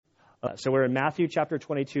So we're in Matthew chapter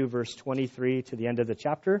 22, verse 23 to the end of the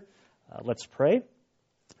chapter. Let's pray,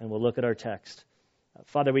 and we'll look at our text.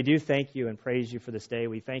 Father, we do thank you and praise you for this day.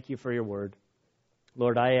 We thank you for your word.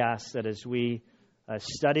 Lord, I ask that as we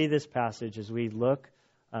study this passage, as we look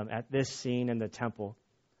at this scene in the temple,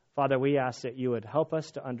 Father, we ask that you would help us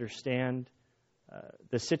to understand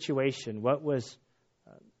the situation, what was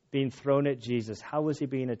being thrown at Jesus, how was he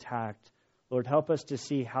being attacked. Lord, help us to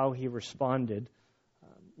see how he responded.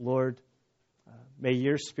 Lord, may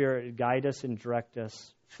your Spirit guide us and direct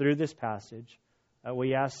us through this passage.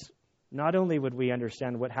 We ask not only would we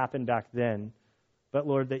understand what happened back then, but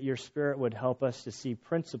Lord, that your Spirit would help us to see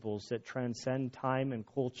principles that transcend time and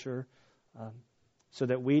culture, so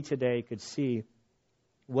that we today could see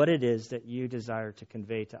what it is that you desire to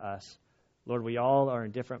convey to us. Lord, we all are in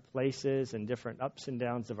different places and different ups and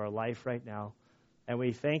downs of our life right now, and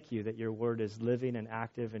we thank you that your word is living and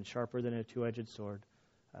active and sharper than a two-edged sword.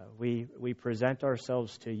 We present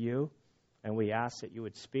ourselves to you, and we ask that you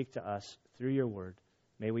would speak to us through your word.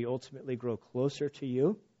 May we ultimately grow closer to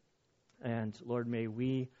you, and Lord, may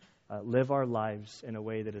we live our lives in a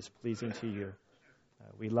way that is pleasing to you.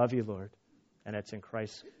 We love you, Lord, and it's in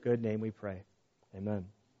Christ's good name we pray. Amen.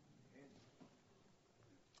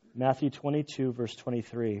 Matthew 22, verse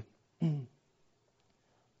 23.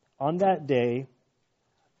 On that day,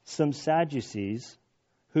 some Sadducees,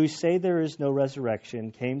 who say there is no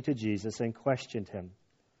resurrection, came to Jesus and questioned him,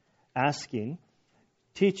 asking,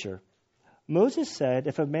 "Teacher, Moses said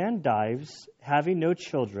if a man dies, having no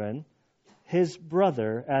children, his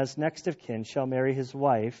brother, as next of kin, shall marry his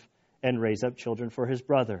wife and raise up children for his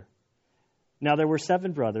brother. Now there were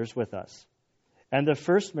 7 brothers with us, and the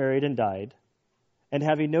first married and died, and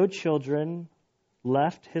having no children,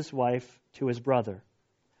 left his wife to his brother.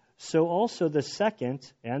 So also the second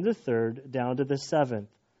and the third, down to the 7th.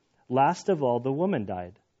 Last of all, the woman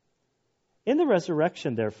died. In the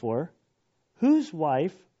resurrection, therefore, whose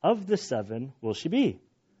wife of the 7 will she be?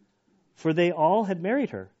 For they all had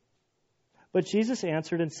married her." But Jesus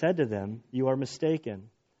answered and said to them, "You are mistaken,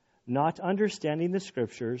 not understanding the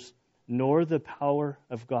Scriptures, nor the power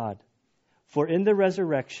of God. For in the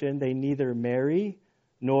resurrection they neither marry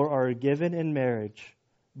nor are given in marriage,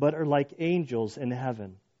 but are like angels in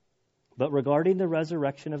heaven. But regarding the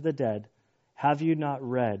resurrection of the dead, have you not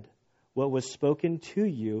read what was spoken to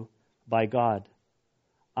you by God?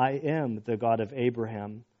 I am the God of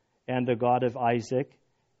Abraham, and the God of Isaac,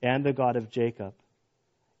 and the God of Jacob.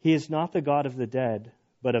 He is not the God of the dead,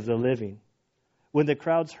 but of the living." When the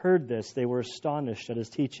crowds heard this, they were astonished at his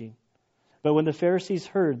teaching. But when the Pharisees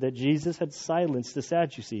heard that Jesus had silenced the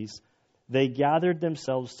Sadducees, they gathered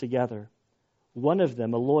themselves together. One of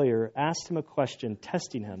them, a lawyer, asked him a question,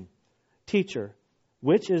 testing him, "Teacher,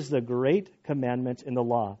 which is the great commandment in the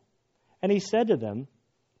law?" And he said to them,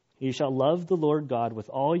 "You shall love the Lord God with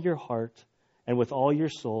all your heart and with all your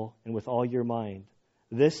soul and with all your mind.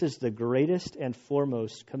 This is the greatest and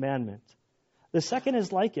foremost commandment. The second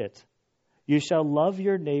is like it. You shall love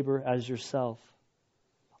your neighbor as yourself.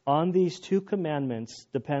 On these 2 commandments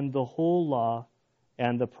depend the whole law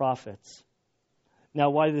and the prophets."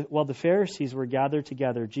 Now, while the Pharisees were gathered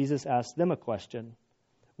together, Jesus asked them a question.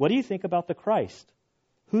 "What do you think about the Christ?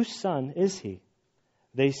 Whose son is he?"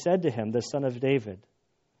 They said to him, "The son of David."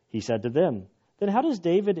 He said to them, "Then how does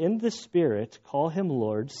David in the Spirit call him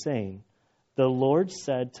Lord, saying, 'The Lord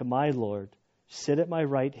said to my Lord, sit at my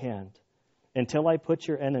right hand, until I put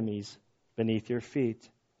your enemies beneath your feet'?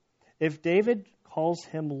 If David calls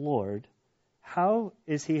him Lord, how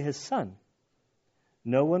is he his son?"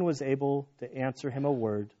 No one was able to answer him a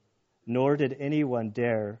word, nor did anyone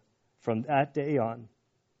dare from that day on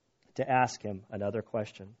to ask him another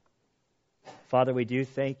question. Father, we do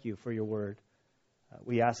thank you for your word.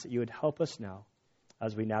 We ask that you would help us now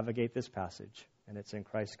as we navigate this passage. And it's in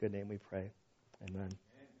Christ's good name we pray. Amen.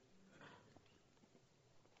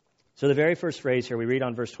 So the very first phrase here, we read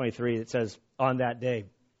on verse 23, it says, "On that day,"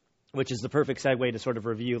 which is the perfect segue to sort of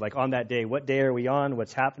review, like on that day, what day are we on?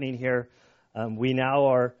 What's happening here? We now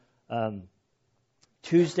are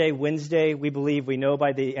Tuesday, Wednesday. We believe we know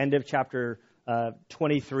by the end of chapter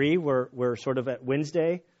 23, we're sort of at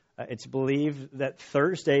Wednesday. It's believed that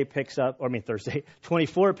 24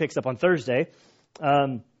 picks up on Thursday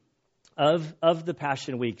of the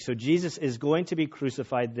Passion Week. So Jesus is going to be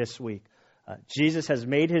crucified this week. Jesus has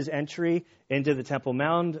made his entry into the Temple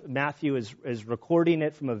Mount. Matthew is recording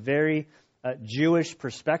it from a very Jewish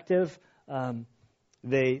perspective.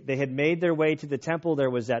 They had made their way to the temple.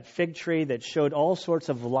 There was that fig tree that showed all sorts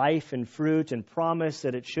of life and fruit and promise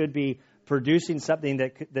that it should be producing something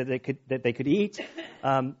that they could eat.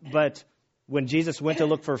 But when Jesus went to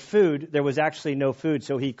look for food, there was actually no food.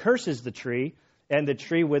 So he curses the tree, and the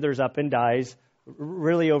tree withers up and dies,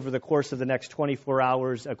 really over the course of the next 24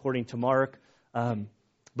 hours, according to Mark.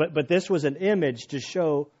 But this was an image to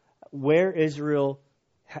show where Israel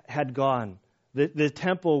had gone. The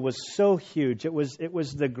temple was so huge. It was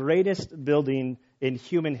the greatest building in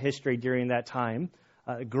human history during that time.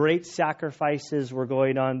 Great sacrifices were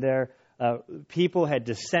going on there. People had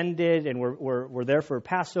descended and were there for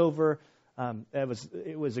Passover.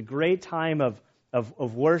 It was a great time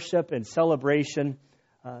of worship and celebration.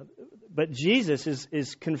 But Jesus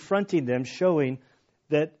is confronting them, showing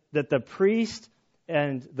that the priest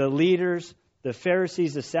and the leaders, the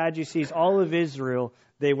Pharisees, the Sadducees, all of Israel,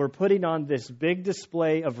 they were putting on this big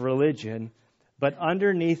display of religion, but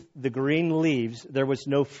underneath the green leaves, there was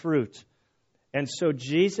no fruit. And so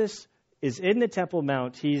Jesus is in the Temple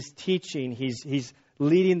Mount. He's teaching. He's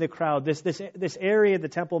leading the crowd. This area of the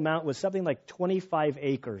Temple Mount was something like 25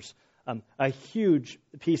 acres, a huge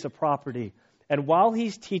piece of property. And while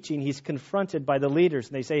he's teaching, he's confronted by the leaders.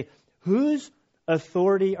 And they say, whose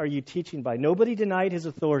authority are you teaching by? Nobody denied his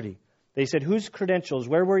authority. They said, whose credentials?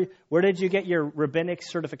 Where did you get your rabbinic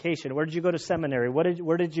certification? Where did you go to seminary?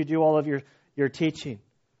 Where did you do all of your teaching?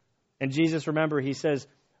 And Jesus, remember, he says,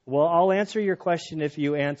 well, I'll answer your question if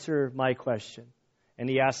you answer my question. And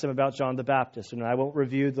he asked them about John the Baptist, and I won't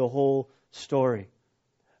review the whole story.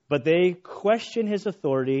 But they question his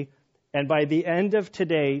authority, and by the end of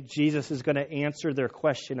today, Jesus is going to answer their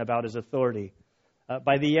question about his authority.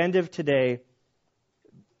 By the end of today,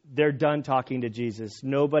 they're done talking to Jesus.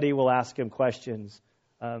 Nobody will ask him questions.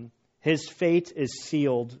 His fate is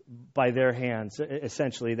sealed by their hands,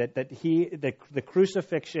 essentially, that the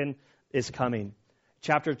crucifixion is coming.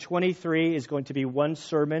 Chapter 23 is going to be one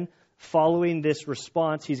sermon. Following this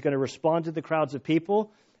response, he's going to respond to the crowds of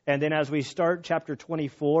people. And then as we start chapter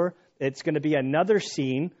 24, it's going to be another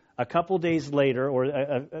scene a couple days later, or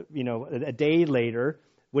a day later,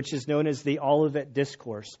 which is known as the Olivet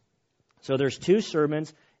Discourse. So there's two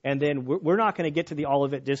sermons, and then we're not going to get to the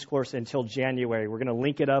Olivet Discourse until January. We're going to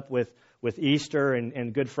link it up with Easter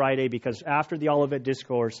and Good Friday, because after the Olivet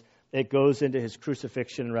Discourse, it goes into his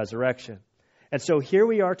crucifixion and resurrection. And so here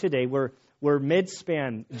we are today. We're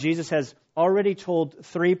mid-span. Jesus has already told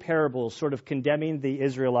 3 parables sort of condemning the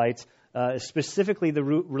Israelites, specifically the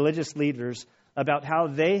religious leaders, about how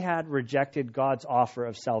they had rejected God's offer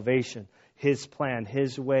of salvation, his plan,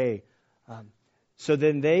 his way. So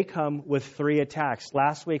then they come with 3 attacks.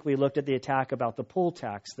 Last week we looked at the attack about the poll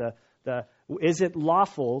tax. Is it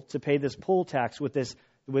lawful to pay this poll tax with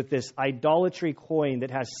this idolatry coin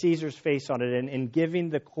that has Caesar's face on it? And in giving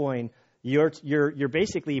the coin, you're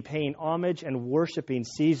basically paying homage and worshiping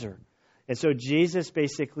Caesar. And so Jesus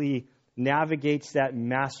basically navigates that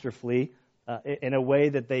masterfully in a way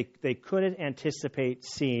that they couldn't anticipate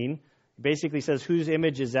seeing. Basically says, whose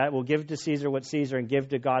image is that? We'll give to Caesar what's Caesar and give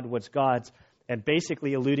to God what's God's. And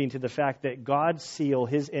basically alluding to the fact that God's seal,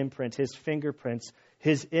 his imprint, his fingerprints,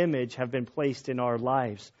 his image have been placed in our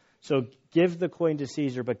lives. So give the coin to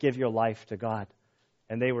Caesar, but give your life to God.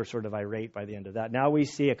 And they were sort of irate by the end of that. Now we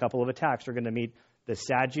see a couple of attacks. We're going to meet the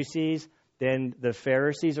Sadducees. Then the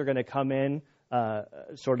Pharisees are going to come in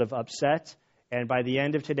sort of upset. And by the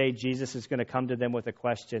end of today, Jesus is going to come to them with a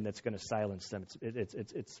question that's going to silence them.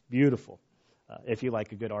 It's beautiful, if you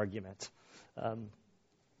like a good argument.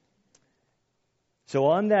 So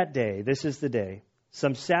on that day, this is the day,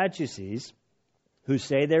 some Sadducees who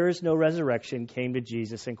say there is no resurrection came to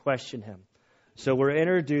Jesus and questioned him. So we're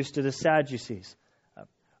introduced to the Sadducees.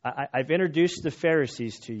 I've introduced the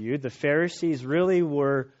Pharisees to you. The Pharisees really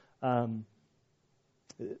were,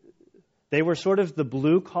 they were sort of the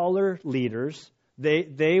blue collar leaders.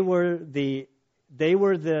 They were the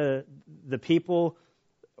people,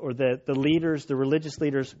 or the leaders, the religious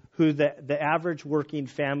leaders who the average working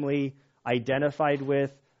family identified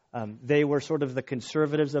with. They were sort of the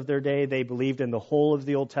conservatives of their day. They believed in the whole of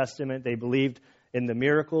the Old Testament. They believed in the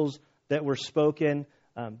miracles that were spoken.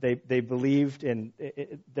 They believed in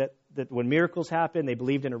that when miracles happened, they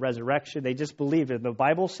believed in a resurrection. They just believed it. The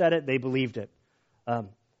Bible said it, they believed it.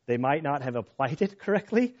 They might not have applied it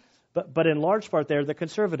correctly, but in large part, they're the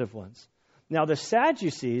conservative ones. Now, the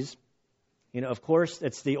Sadducees, of course,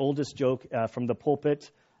 it's the oldest joke from the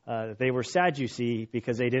pulpit. They were Sadducee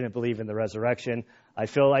because they didn't believe in the resurrection. I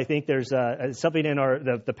think there's something in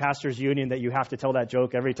the pastors' union that you have to tell that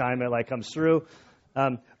joke every time it comes through.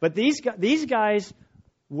 But these guys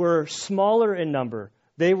were smaller in number.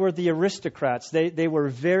 They were the aristocrats. They were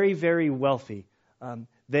very, very wealthy.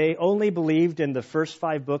 They only believed in the first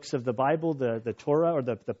 5 books of the Bible, the Torah or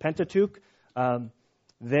the Pentateuch.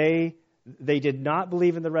 They They did not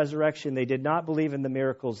believe in the resurrection. They did not believe in the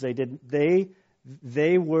miracles.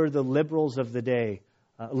 They were the liberals of the day.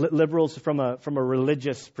 Liberals from a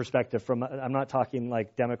religious perspective. I'm not talking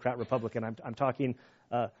like Democrat, Republican. I'm talking.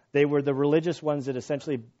 They were the religious ones that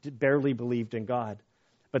essentially barely believed in God,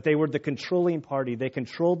 but they were the controlling party. They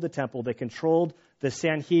controlled the temple. They controlled the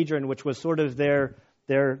Sanhedrin, which was sort of their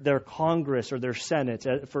Congress or their Senate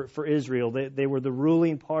for Israel. They were the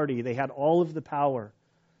ruling party. They had all of the power.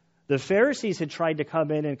 The Pharisees had tried to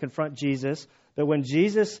come in and confront Jesus, but when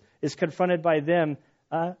Jesus is confronted by them,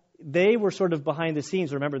 they were sort of behind the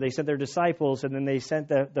scenes. Remember, they sent their disciples, and then they sent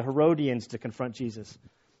the Herodians to confront Jesus.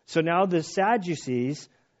 So now the Sadducees,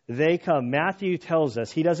 they come. Matthew tells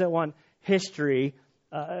us he doesn't want history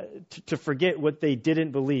to forget what they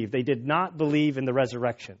didn't believe. They did not believe in the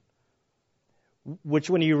resurrection. Which,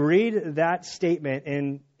 when you read that statement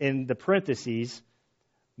in the parentheses,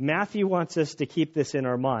 Matthew wants us to keep this in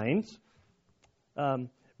our minds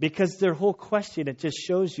because their whole question, it just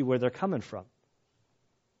shows you where they're coming from.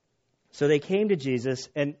 So they came to Jesus,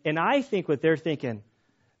 and I think what they're thinking,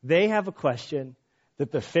 they have a question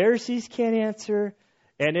that the Pharisees can't answer,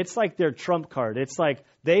 and it's like their trump card. It's like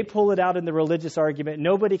they pull it out in the religious argument.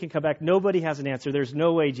 Nobody can come back. Nobody has an answer. There's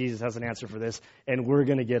no way Jesus has an answer for this, and we're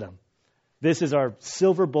going to get him. This is our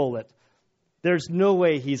silver bullet. There's no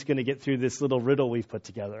way he's going to get through this little riddle we've put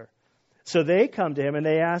together. So they come to him, and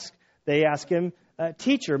they ask him,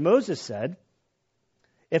 Teacher, Moses said,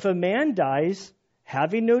 if a man dies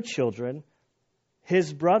having no children,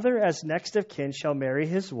 his brother as next of kin shall marry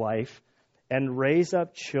his wife and raise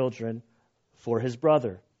up children for his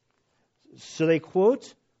brother. So they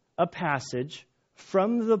quote a passage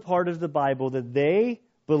from the part of the Bible that they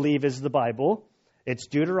believe is the Bible. It's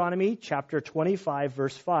Deuteronomy chapter 25,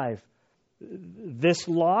 verse 5. This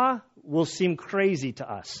law will seem crazy to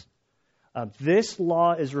us. This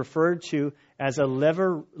law is referred to as a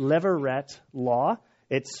Levirate law.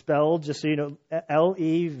 It's spelled, just so you know,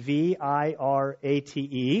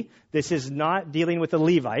 Levirate. This is not dealing with the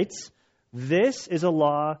Levites. This is a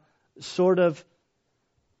law sort of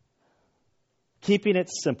keeping it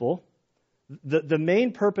simple. The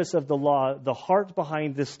main purpose of the law, the heart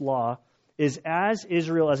behind this law, is as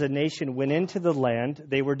Israel as a nation went into the land,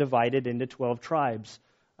 they were divided into 12 tribes.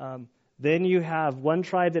 Then you have one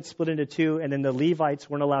tribe that's split into two, and then the Levites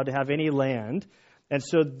weren't allowed to have any land. And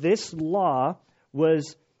so this law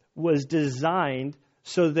was designed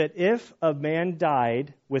so that if a man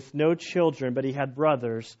died with no children, but he had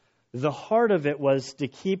brothers, the heart of it was to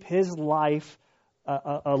keep his life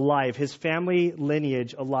alive, his family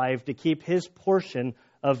lineage alive, to keep his portion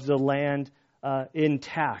of the land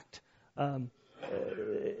intact.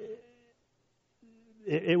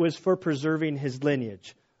 It was for preserving his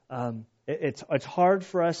lineage. It's hard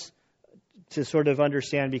for us to sort of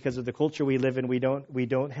understand because of the culture we live in. We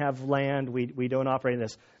don't have land. We don't operate in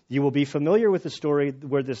this. You will be familiar with the story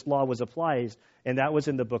where this law was applied, and that was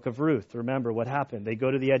in the book of Ruth. Remember what happened. They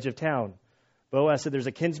go to the edge of town. Boaz said, there's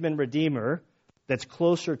a kinsman redeemer that's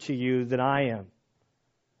closer to you than I am.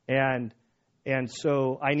 And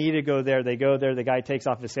so I need to go there. They go there. The guy takes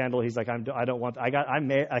off his sandal. He's like, I'm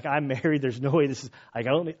married. There's no way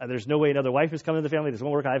there's no way another wife is coming to the family. This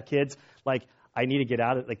won't work. I have kids. Like, I need to get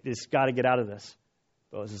out of this. Got to get out of this.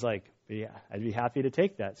 Boaz is like, yeah, I'd be happy to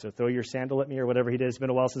take that. So throw your sandal at me or whatever he did. It's been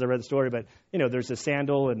a while since I read the story, but there's a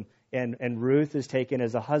sandal, and Ruth is taken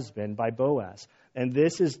as a husband by Boaz. And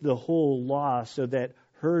this is the whole law, so that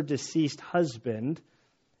her deceased husband,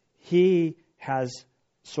 he has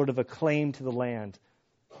sort of a claim to the land.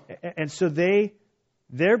 And so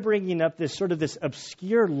they're bringing up this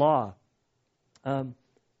obscure law,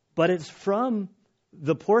 but it's from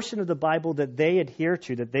the portion of the Bible that they adhere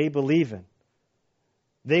to, that they believe in.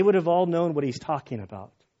 They would have all known what he's talking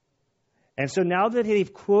about. And so now that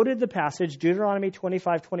they've quoted the passage, Deuteronomy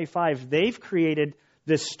 25:25, they've created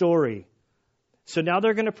this story. So now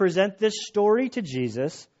they're going to present this story to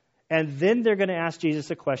Jesus, and then they're going to ask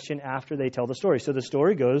Jesus a question after they tell the story. So the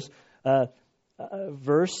story goes,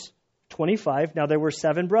 verse 25, now there were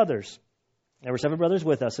 7 brothers. There were 7 brothers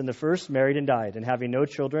with us, and the first married and died, and having no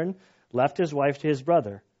children, left his wife to his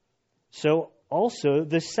brother. So also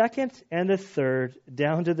the second and the third,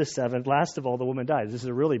 down to the 7th, last of all, the woman dies. This is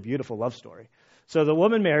a really beautiful love story. So the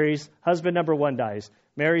woman marries, husband number 1 dies,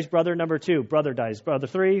 marries brother number 2, brother dies, brother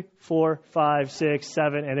 3, 4, 5, 6,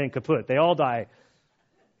 7, and then kaput. They all die.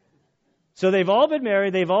 So they've all been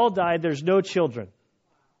married, they've all died, there's no children.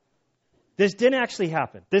 This didn't actually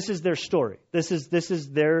happen. This is their story. This is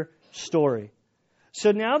their story.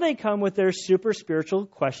 So now they come with their super spiritual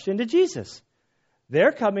question to Jesus.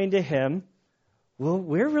 They're coming to him well,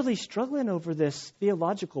 we're really struggling over this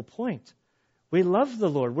theological point. We love the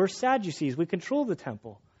Lord. We're Sadducees. We control the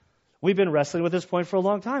temple. We've been wrestling with this point for a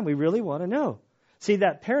long time. We really want to know. See,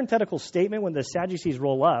 that parenthetical statement when the Sadducees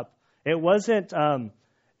roll up, it wasn't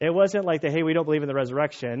like hey, we don't believe in the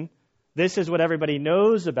resurrection. This is what everybody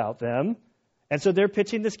knows about them. And so they're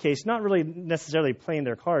pitching this case, not really necessarily playing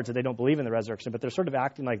their cards that they don't believe in the resurrection, but they're sort of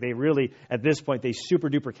acting like they really, at this point, they super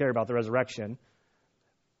duper care about the resurrection.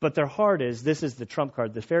 But their heart is, this is the trump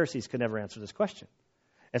card. The Pharisees could never answer this question.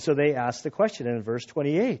 And so they ask the question in verse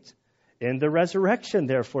 28. In the resurrection,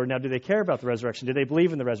 therefore, now do they care about the resurrection? Do they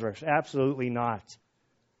believe in the resurrection? Absolutely not.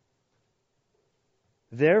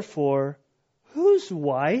 Therefore, whose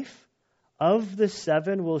wife of the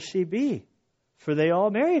 7 will she be? For they all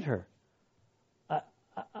married her.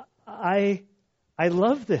 I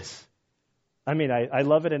love this. I mean, I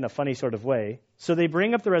love it in a funny sort of way. So they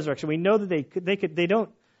bring up the resurrection. We know that they don't.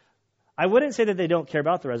 I wouldn't say that they don't care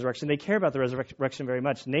about the resurrection. They care about the resurrection very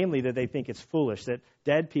much, namely that they think it's foolish, that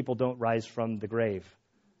dead people don't rise from the grave.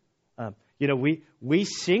 We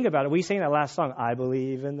sing about it. We sang that last song, I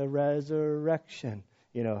believe in the resurrection.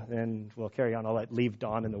 And we'll carry on. I'll leave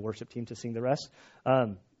Dawn and the worship team to sing the rest.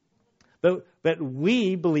 But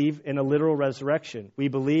we believe in a literal resurrection. We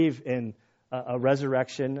believe in a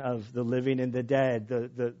resurrection of the living and the dead,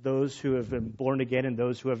 those who have been born again and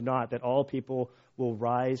those who have not, that all people will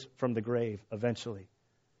rise from the grave eventually.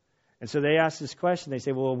 And so they ask this question. They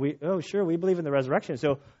say, well, we believe in the resurrection.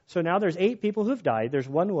 So now there's 8 people who've died. There's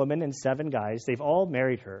 1 woman and 7 guys. They've all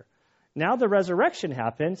married her. Now the resurrection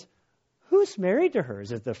happens. Who's married to her?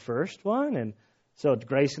 Is it the first one? And so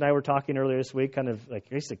Grace and I were talking earlier this week, kind of like,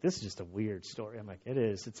 Grace, this is just a weird story. I'm like, it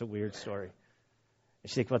is. It's a weird story. And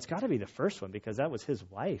she's like, well, it's got to be the first one because that was his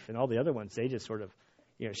wife. And all the other ones, they just sort of,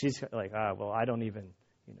 she's like, I don't even,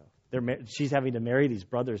 she's having to marry these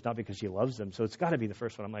brothers not because she loves them. So it's got to be the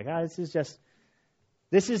first one. I'm like,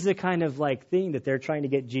 this is the kind of like thing that they're trying to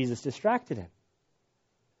get Jesus distracted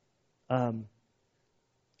in.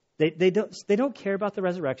 They don't care about the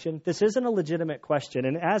resurrection. This isn't a legitimate question.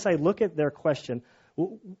 And as I look at their question,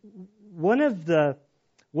 one of the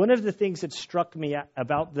things that struck me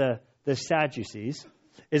about the Sadducees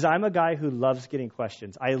is I'm a guy who loves getting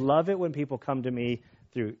questions. I love it when people come to me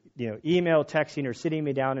through email, texting, or sitting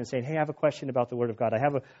me down and saying, hey, I have a question about the Word of God. I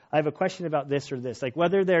have a question about this or this. Like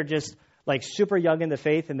whether they're just like super young in the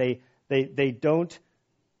faith and they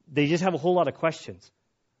just have a whole lot of questions.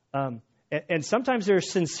 And sometimes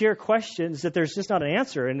there's sincere questions that there's just not an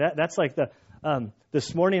answer. And that's like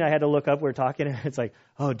this morning I had to look up, we're talking, and it's like,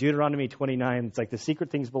 Deuteronomy 29. It's like the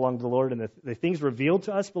secret things belong to the Lord, and the things revealed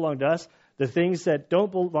to us belong to us. The things that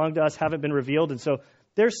don't belong to us haven't been revealed. And so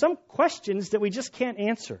there's some questions that we just can't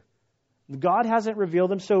answer. God hasn't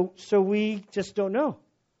revealed them, so we just don't know.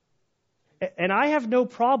 And I have no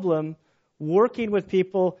problem working with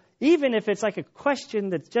people, even if it's like a question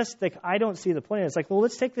that's just like, I don't see the point. It's like, well,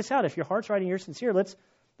 let's take this out. If your heart's right and you're sincere,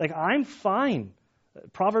 I'm fine.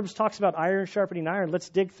 Proverbs talks about iron sharpening iron. Let's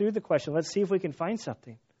dig through the question. Let's see if we can find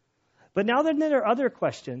something. But now then there are other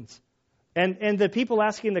questions. And the people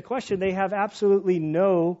asking the question, they have absolutely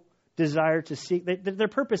no desire to seek. Their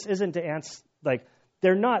purpose isn't to answer,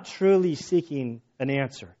 they're not truly seeking an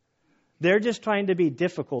answer. They're just trying to be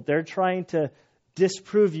difficult. They're trying to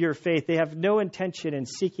disprove your faith. They have no intention in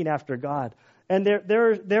seeking after God. And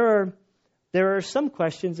there are some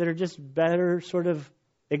questions that are just better sort of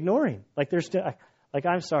ignoring.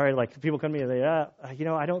 I'm sorry, people come to me and say,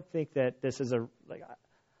 I don't think that this is I'm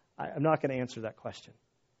not going to answer that question.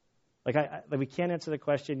 We can't answer the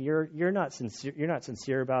question. You're not sincere. You're not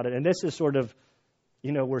sincere about it. And this is sort of,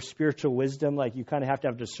 where spiritual wisdom, you kind of have to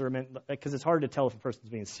have discernment because it's hard to tell if a person's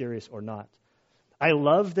being serious or not. I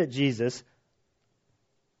love that Jesus,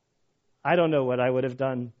 I don't know what I would have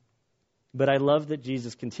done, but I love that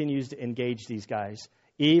Jesus continues to engage these guys,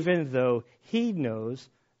 even though he knows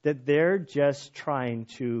that they're just trying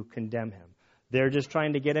to condemn him. They're just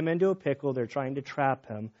trying to get him into a pickle. They're trying to trap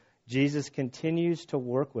him. Jesus continues to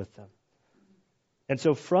work with them. And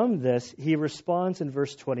so from this, he responds in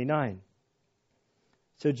verse 29.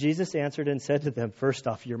 So Jesus answered and said to them, first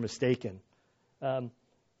off, you're mistaken.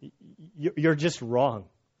 You're just wrong.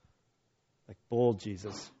 Bold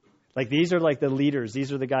Jesus. These are the leaders.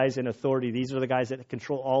 These are the guys in authority. These are the guys that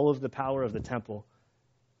control all of the power of the temple.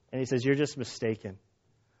 And he says, you're just mistaken.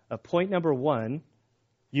 Point number 1,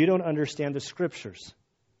 you don't understand the Scriptures.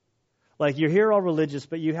 You're here all religious,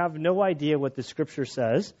 but you have no idea what the Scripture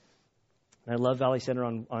says. And I love Valley Center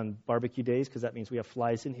on barbecue days because that means we have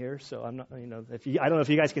flies in here. So I'm not, I don't know if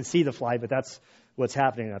you guys can see the fly, but that's what's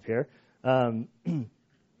happening up here.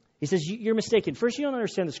 He says, you're mistaken. First, you don't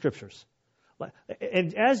understand the Scriptures.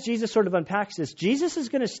 And as Jesus sort of unpacks this, Jesus is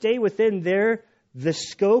going to stay within the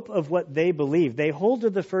scope of what they believe. They hold to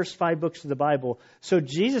the first 5 books of the Bible. So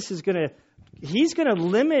Jesus is going to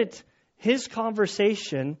limit his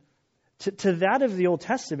conversation to that of the Old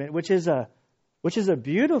Testament, which is a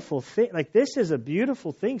beautiful thing. Like, this is a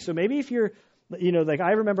beautiful thing. So maybe if you're, like,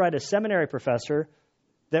 I remember I had a seminary professor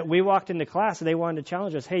that we walked into class and they wanted to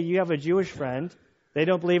challenge us. Hey, you have a Jewish friend. They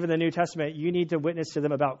don't believe in the New Testament. You need to witness to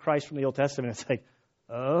them about Christ from the Old Testament. It's like,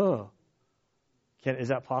 oh, is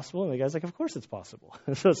that possible? And the guy's like, of course it's possible.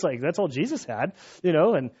 So it's like, that's all Jesus had,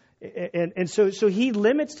 and so he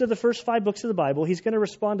limits to the first 5 books of the Bible. He's going to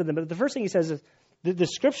respond to them. But the first thing he says is, the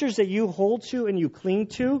scriptures that you hold to and you cling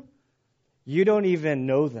to, you don't even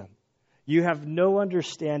know them. You have no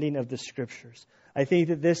understanding of the scriptures. I think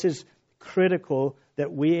that this is critical,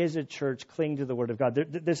 that we as a church cling to the Word of God.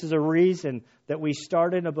 This is a reason that we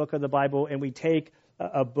start in a book of the Bible and we take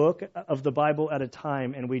a book of the Bible at a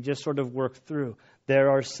time and we just sort of work through.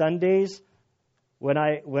 There are Sundays when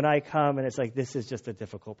I come and it's like, this is just a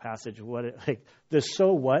difficult passage. The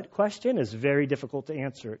so what question is very difficult to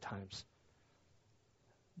answer at times.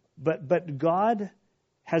 But God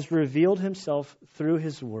has revealed himself through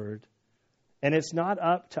his Word, and it's not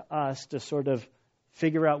up to us to sort of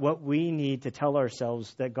figure out what we need to tell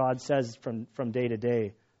ourselves that God says from day to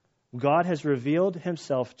day. God has revealed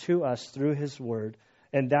himself to us through his Word,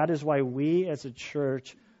 and that is why we as a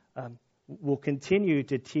church will continue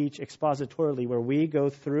to teach expositorily, where we go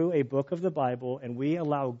through a book of the Bible and we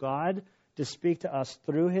allow God to speak to us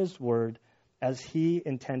through his Word as he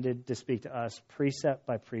intended to speak to us, precept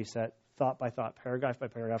by precept, thought by thought, paragraph by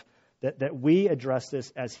paragraph, that we address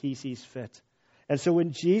this as he sees fit. And so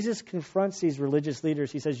when Jesus confronts these religious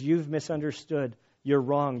leaders, he says, you've misunderstood, you're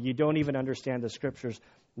wrong, you don't even understand the scriptures.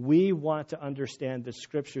 We want to understand the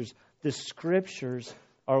scriptures. The scriptures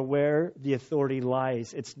are where the authority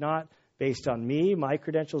lies. It's not based on me, my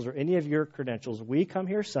credentials, or any of your credentials. We come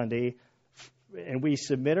here Sunday and we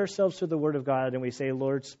submit ourselves to the Word of God and we say,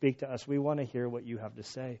 Lord, speak to us. We want to hear what you have to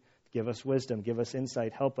say. Give us wisdom, give us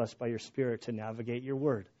insight, help us by your Spirit to navigate your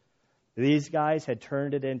Word. These guys had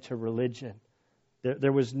turned it into religion.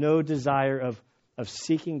 There was no desire of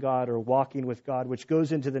seeking God or walking with God, which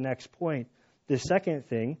goes into the next point. The second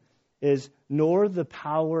thing is, nor the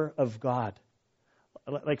power of God.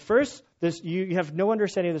 Like, first, you have no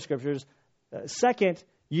understanding of the scriptures. Second,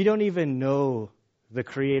 you don't even know the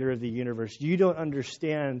creator of the universe. You don't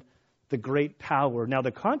understand the great power. Now,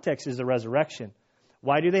 the context is the resurrection.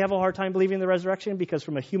 Why do they have a hard time believing in the resurrection? Because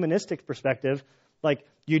from a humanistic perspective, like,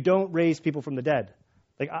 you don't raise people from the dead.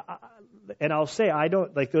 Like, I'll say, I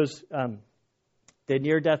don't, like those, the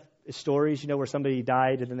near-death stories, where somebody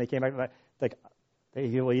died and then they came back, like,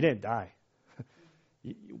 well, you didn't die.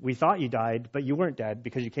 We thought you died, but you weren't dead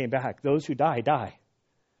because you came back. Those who die, die.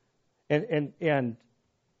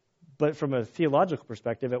 But from a theological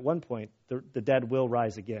perspective, at one point, the dead will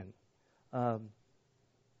rise again. And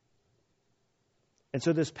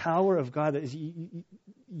so this power of God, is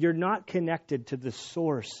you're not connected to the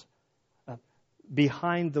source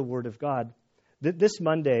behind the Word of God. This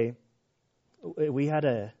Monday, we had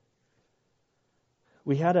a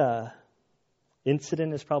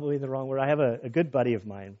incident is probably the wrong word. I have a good buddy of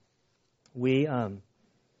mine. I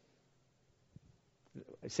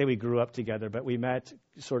say we grew up together, but we met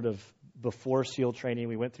sort of before SEAL training.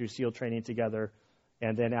 We went through SEAL training together,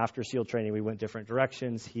 and then after SEAL training, we went different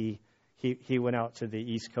directions. He went out to the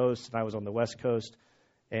East Coast, and I was on the West Coast,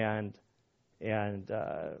 and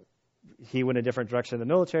he went a different direction in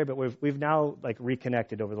the military. But we've now like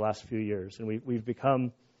reconnected over the last few years, and we've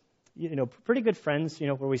become pretty good friends.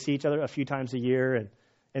 Where we see each other a few times a year,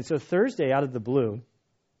 and so Thursday, out of the blue,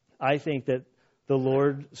 I think that the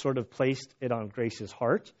Lord sort of placed it on Grace's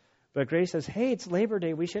heart. But Grace says, hey, it's Labor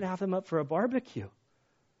Day. We should have him up for a barbecue.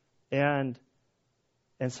 And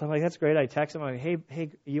so I'm like, that's great. I text him, I'm like, hey,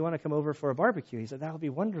 you want to come over for a barbecue? He said, that would be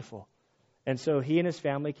wonderful. And so he and his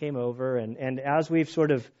family came over. And as we've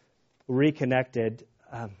sort of reconnected,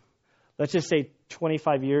 let's just say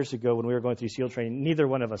 25 years ago when we were going through SEAL training, neither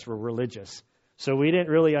one of us were religious. So we didn't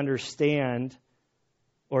really understand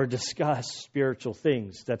or discuss spiritual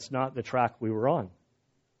things. That's not the track we were on.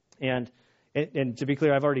 And to be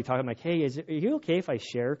clear, I've already talked. I'm like, hey, are you okay if I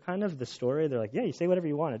share kind of the story? They're like, yeah, you say whatever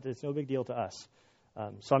you want. It's no big deal to us.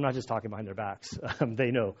 So I'm not just talking behind their backs.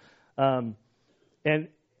 They know. And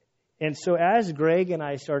so as Greg and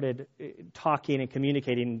I started talking and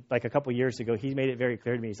communicating like a couple years ago, he made it very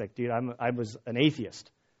clear to me. He's like, dude, I was an atheist,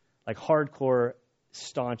 like hardcore,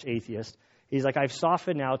 staunch atheist. He's like, I've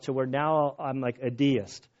softened now to where now I'm like a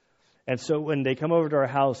deist. And so when they come over to our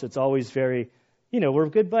house, it's always very, we're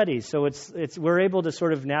good buddies. So we're able to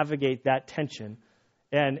sort of navigate that tension.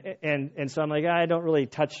 And so I'm like, I don't really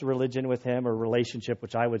touch religion with him or relationship,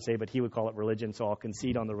 which I would say, but he would call it religion. So I'll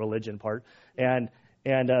concede on the religion part.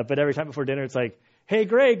 But every time before dinner, it's like, hey,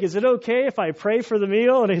 Greg, is it okay if I pray for the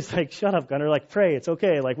meal? And he's like, shut up, Gunnar. Like, pray. It's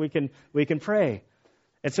okay. Like, we can pray.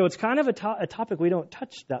 And so it's kind of a topic we don't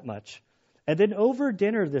touch that much. And then over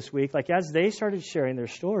dinner this week, like as they started sharing their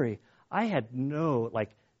story, I had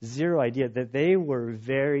zero idea that they were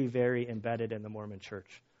very, very embedded in the Mormon church.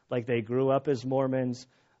 Like they grew up as Mormons.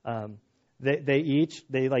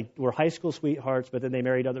 They were high school sweethearts, but then they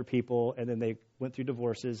married other people, and then they went through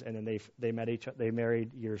divorces, and then they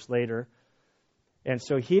married years later. And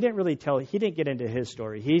so he didn't get into his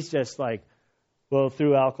story. He's just like, well,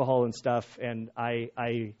 through alcohol and stuff, and I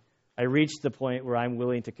reached the point where I'm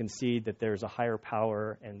willing to concede that there's a higher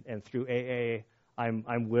power, and through AA,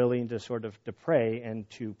 I'm willing to sort of to pray and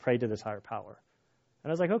to pray to this higher power.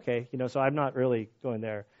 And I was like, okay, so I'm not really going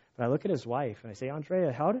there. But I look at his wife and I say,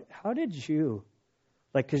 Andrea, how did you,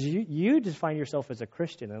 because you define yourself as a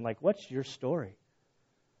Christian, and what's your story?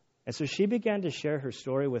 And so she began to share her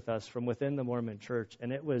story with us from within the Mormon church,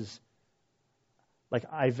 and it was like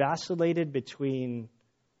I vacillated between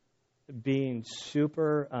being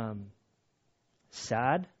super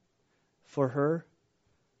sad for her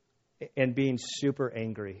and being super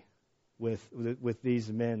angry with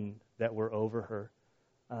these men that were over her.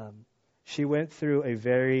 She went through a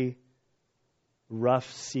very rough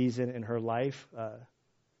season in her life.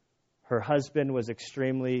 Her husband was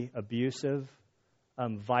extremely abusive,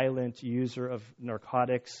 violent user of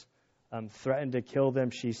narcotics, threatened to kill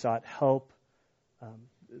them. She sought help.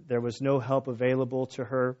 There was no help available to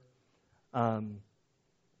her.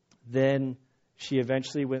 Then she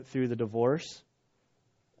eventually went through the divorce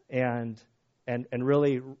and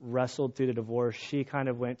really wrestled through the divorce. She kind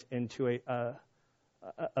of went into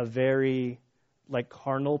a very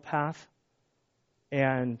carnal path.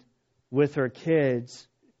 And with her kids,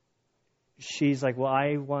 she's like, well,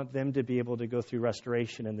 I want them to be able to go through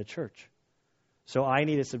restoration in the church. So I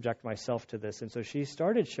need to subject myself to this. And so she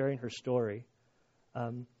started sharing her story.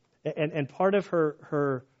 And part of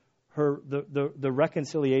the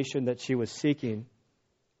reconciliation that she was seeking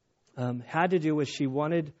had to do with she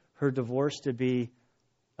wanted her divorce to be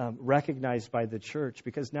recognized by the church,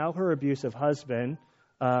 because now her abusive husband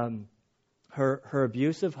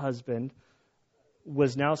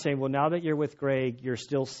was now saying, well, now that you're with Greg, you're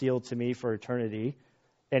still sealed to me for eternity.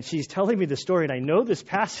 And she's telling me the story, and I know this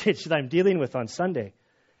passage that I'm dealing with on Sunday.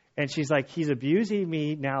 And she's like, he's abusing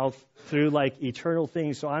me now through eternal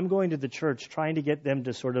things, so I'm going to the church trying to get them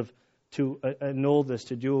to sort of to annul this,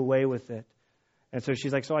 to do away with it. And so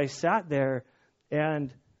she's like, so I sat there,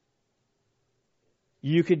 and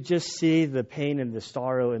you could just see the pain and the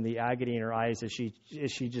sorrow and the agony in her eyes as she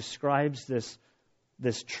describes this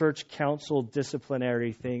church council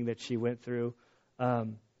disciplinary thing that she went through.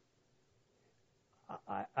 I'm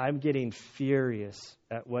getting furious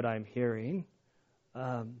at what I'm hearing.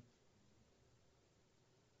 And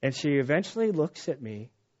she eventually looks at me,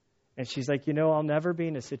 and she's like, I'll never be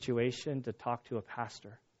in a situation to talk to a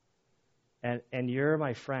pastor. And you're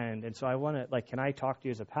my friend, and so I want to, can I talk to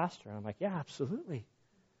you as a pastor? And I'm like, yeah, absolutely.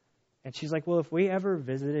 And she's like, well, if we ever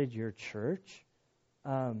visited your church,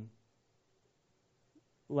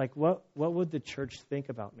 what would the church think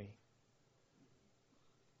about me?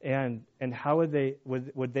 And how would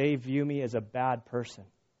they view me as a bad person?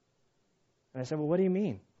 And I said, well, what do you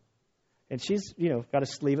mean? And she's, got a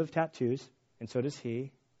sleeve of tattoos, and so does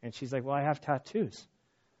he. And she's like, well, I have tattoos.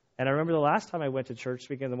 And I remember the last time I went to church,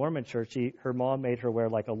 speaking of the Mormon church, her mom made her wear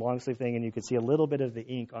a long sleeve thing, and you could see a little bit of the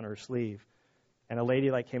ink on her sleeve. And a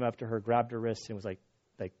lady came up to her, grabbed her wrist, and was like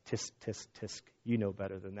tisk, tisk, tisk, you know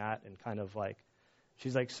better than that. And kind of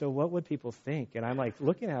she's like, so what would people think? And I'm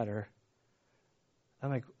looking at her. I'm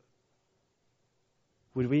like,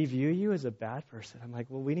 would we view you as a bad person? I'm like,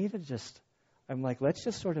 well, we need to let's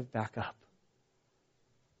just sort of back up.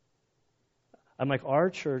 I'm like, our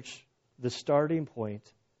church, the starting point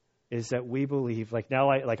is that we believe, now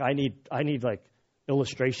I need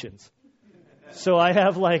illustrations. So I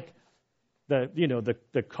have the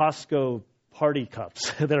Costco party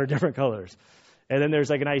cups that are different colors. And then there's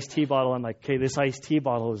an iced tea bottle. I'm like, okay, this iced tea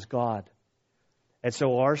bottle is God. And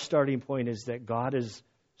so our starting point is that God is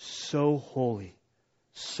so holy,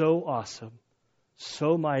 so awesome,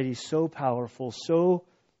 so mighty, so powerful, so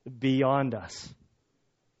beyond us.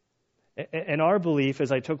 And our belief,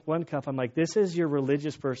 as I took one cup, I'm like, this is your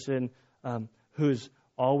religious person who's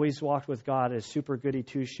always walked with God as super goody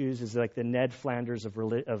two-shoes, is the Ned Flanders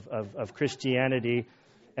of Christianity.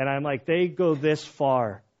 And I'm like, they go this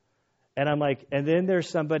far. And I'm like, and then there's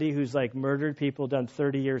somebody who's like murdered people, done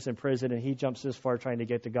 30 years in prison, and he jumps this far trying to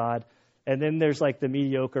get to God. And then there's like the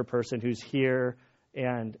mediocre person who's here,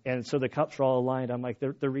 and so the cups are all aligned. I'm like,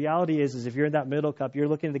 the reality is if you're in that middle cup, you're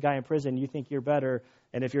looking at the guy in prison, you think you're better.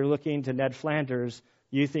 And if you're looking to Ned Flanders,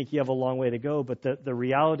 you think you have a long way to go. But the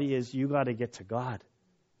reality is you got to get to God.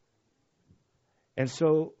 And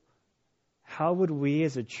so how would we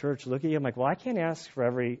as a church look at you? I'm like, well, I can't answer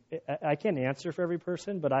for every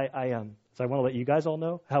person, but so I want to let you guys all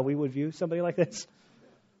know how we would view somebody like this.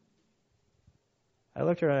 I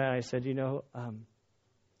looked around and I said,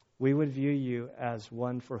 we would view you as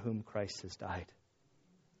one for whom Christ has died.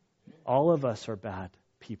 All of us are bad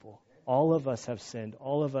people. All of us have sinned.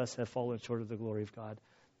 All of us have fallen short of the glory of God.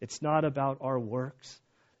 It's not about our works.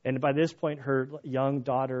 And by this point, her young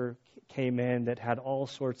daughter came in that had all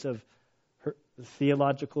sorts of her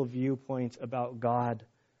theological viewpoints about God,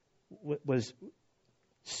 was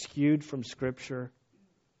skewed from Scripture.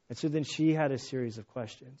 And so then she had a series of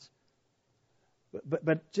questions.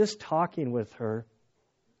 But just talking with her,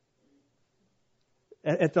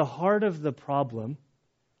 at the heart of the problem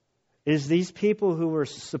is these people who were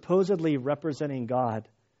supposedly representing God,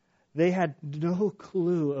 they had no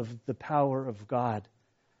clue of the power of God.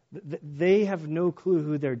 They have no clue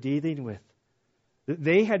who they're dealing with.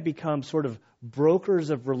 They had become sort of brokers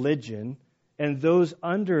of religion, and those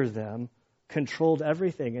under them controlled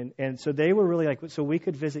everything. And so they were really like, so we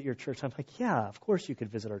could visit your church. I'm like, yeah, of course you could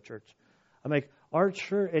visit our church. I'm like, our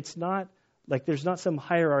church, it's not like there's not some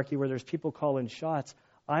hierarchy where there's people calling shots.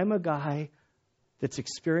 I'm a guy that's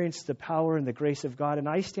experienced the power and the grace of God, and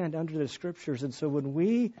I stand under the Scriptures. And so when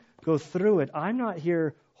we go through it, I'm not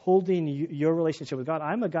here holding your relationship with God.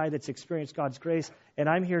 I'm a guy that's experienced God's grace, and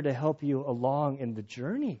I'm here to help you along in the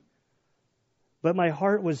journey. But my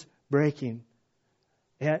heart was breaking.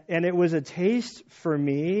 And it was a taste for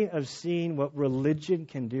me of seeing what religion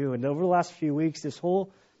can do. And over the last few weeks,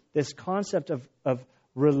 this concept of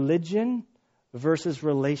religion versus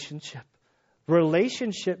relationship.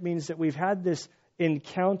 Relationship means that we've had this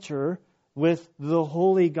encounter with the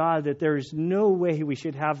holy God, that there is no way we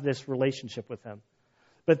should have this relationship with Him.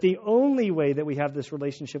 But the only way that we have this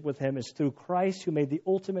relationship with Him is through Christ, who made the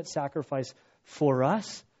ultimate sacrifice for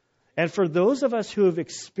us. And for those of us who have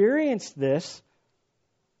experienced this,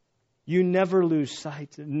 you never lose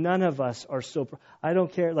sight. None of us are so... I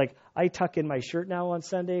don't care. Like, I tuck in my shirt now on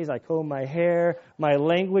Sundays. I comb my hair. My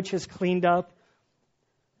language has cleaned up.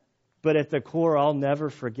 But at the core, I'll never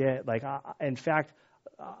forget. Like, in fact,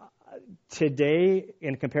 today,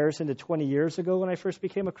 in comparison to 20 years ago when I first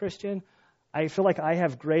became a Christian, I feel like I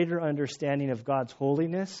have greater understanding of God's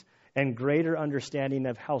holiness and greater understanding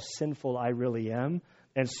of how sinful I really am.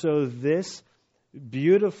 And so this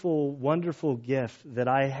beautiful, wonderful gift that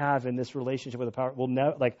I have in this relationship with the power will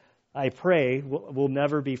never, like I pray, will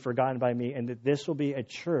never be forgotten by me, and that this will be a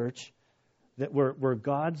church that where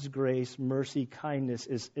God's grace, mercy, kindness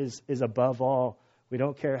is above all. We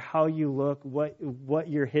don't care how you look, what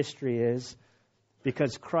your history is,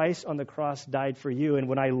 because Christ on the cross died for you. And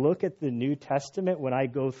when I look at the New Testament, when I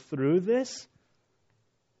go through this,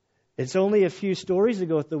 it's only a few stories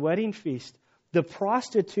ago at the wedding feast. The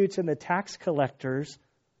prostitutes and the tax collectors,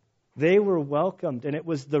 they were welcomed. And it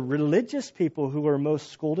was the religious people who were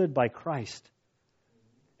most scolded by Christ.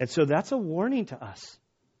 And so that's a warning to us.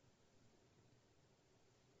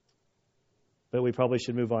 But we probably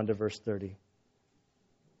should move on to verse 30.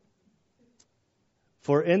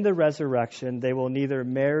 For in the resurrection they will neither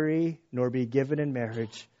marry nor be given in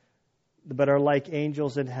marriage, but are like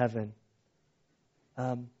angels in heaven.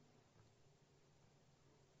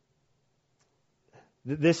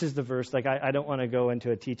 This is the verse. Like I don't want to go into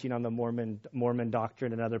a teaching on the Mormon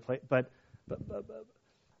doctrine and other place, but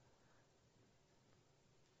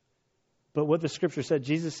what the Scripture said,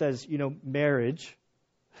 Jesus says, marriage.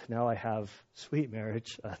 Now I have Sweet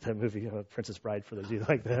Marriage, that movie, Princess Bride, for those of you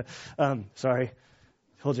like that. Sorry.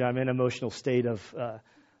 Told you I'm in an emotional state of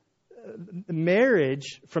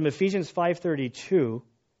marriage. From Ephesians 5:32,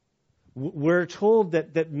 we're told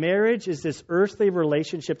that marriage is this earthly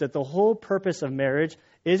relationship, that the whole purpose of marriage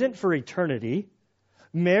isn't for eternity.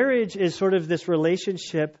 Marriage is sort of this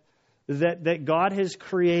relationship that God has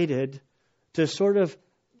created to sort of,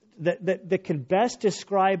 that can best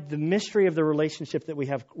describe the mystery of the relationship that we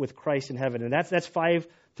have with Christ in heaven. And that's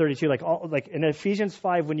 5:32. Like in Ephesians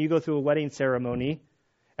 5, when you go through a wedding ceremony,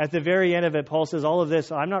 at the very end of it, Paul says, all of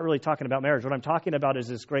this, I'm not really talking about marriage. What I'm talking about is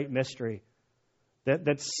this great mystery.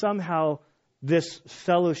 That somehow this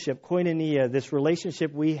fellowship, koinonia, this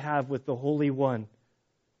relationship we have with the Holy One,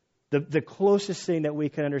 the closest thing that we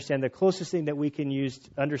can understand, the closest thing that we can use to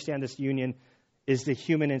understand this union is the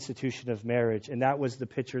human institution of marriage. And that was the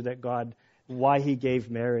picture that God, why he gave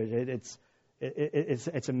marriage.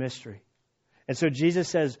 It's a mystery. And so Jesus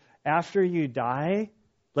says, after you die,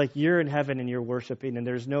 like you're in heaven and you're worshiping and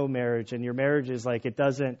there's no marriage, and your marriage is like, it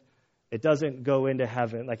doesn't go into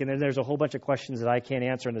heaven. Like, and then there's a whole bunch of questions that I can't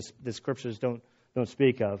answer and the scriptures don't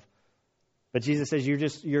speak of. But Jesus says,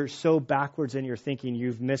 you're so backwards in your thinking,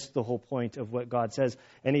 you've missed the whole point of what God says.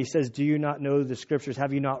 And he says, do you not know the scriptures?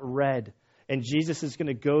 Have you not read? And Jesus is going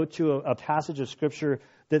to go to a passage of scripture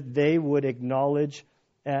that they would acknowledge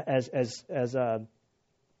as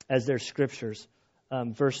their scriptures.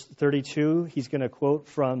 Verse 32, he's going to quote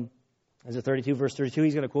from, verse 32,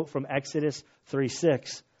 he's going to quote from Exodus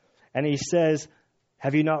 3:6. And he says,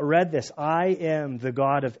 have you not read this? I am the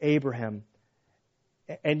God of Abraham.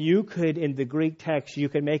 And you could, in the Greek text, you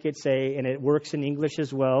could make it say, and it works in English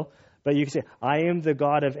as well, but you can say, I am the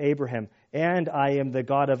God of Abraham, and I am the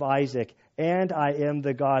God of Isaac, and I am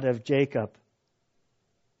the God of Jacob.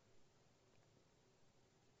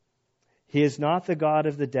 He is not the God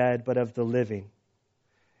of the dead, but of the living.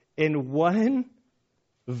 In one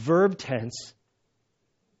verb tense,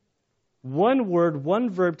 one word, one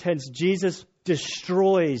verb tense, Jesus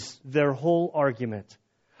destroys their whole argument.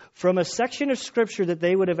 From a section of Scripture that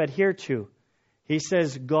they would have adhered to, he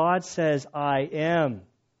says, God says, I am.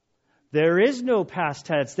 There is no past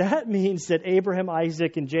tense. That means that Abraham,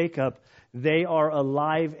 Isaac, and Jacob, they are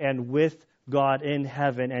alive and with God in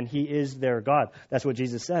heaven, and he is their God. That's what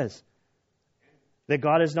Jesus says. That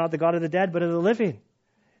God is not the God of the dead, but of the living.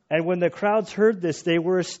 And when the crowds heard this, they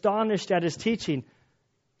were astonished at his teaching.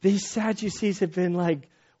 These Sadducees had been like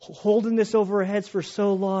holding this over our heads for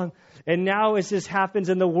so long. And now as this happens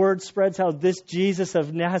and the word spreads how this Jesus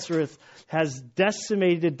of Nazareth has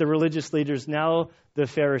decimated the religious leaders, now the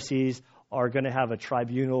Pharisees are going to have a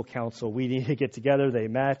tribunal council. We need to get together. They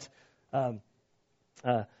met.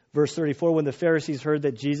 Verse 34, when the Pharisees heard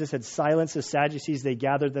that Jesus had silenced the Sadducees, they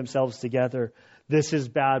gathered themselves together. This is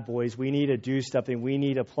bad, boys. We need to do something. We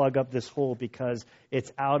need to plug up this hole because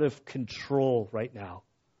it's out of control right now.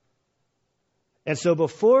 And so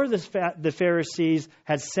before the Pharisees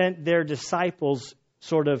had sent their disciples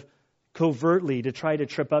sort of covertly to try to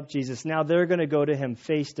trip up Jesus, now they're going to go to him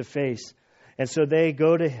face to face. And so they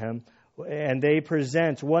go to him and they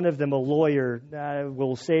present, one of them a lawyer.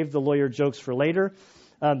 We'll save the lawyer jokes for later.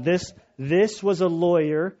 This was a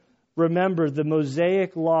lawyer. Remember, the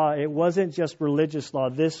Mosaic law, it wasn't just religious law.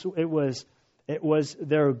 It was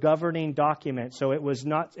their governing document. So it was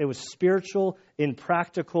spiritual and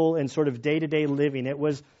practical and sort of day-to-day living.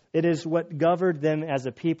 It is what governed them as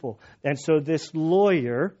a people. And so this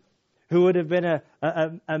lawyer, who would have been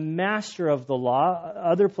a master of the law,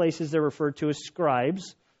 other places they're referred to as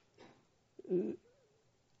scribes,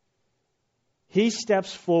 he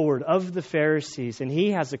steps forward of the Pharisees and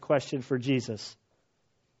he has a question for Jesus.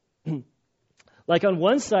 Like on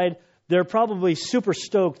one side, they're probably super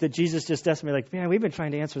stoked that Jesus just decimated. Like, man, we've been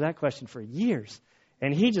trying to answer that question for years.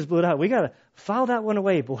 And he just blew it out. We got to file that one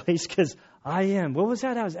away, boys, because I am. What was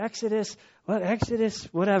that? That was Exodus. What? Exodus?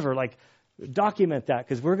 Whatever. Like, document that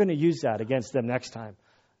because we're going to use that against them next time.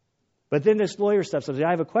 But then this lawyer steps up and says,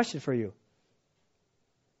 I have a question for you.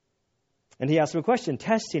 And he asks him a question,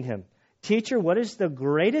 testing him. Teacher, what is the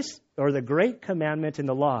greatest or the great commandment in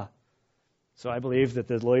the law? So I believe that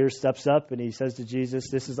the lawyer steps up and he says to Jesus,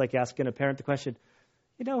 this is like asking a parent the question,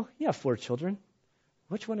 you have 4 children.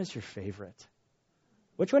 Which one is your favorite?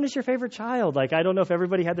 Which one is your favorite child? Like, I don't know if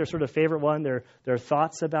everybody had their sort of favorite one, their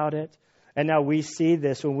thoughts about it. And now we see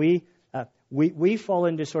this when we fall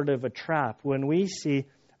into sort of a trap. When we see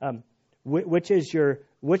which is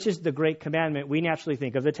the great commandment, we naturally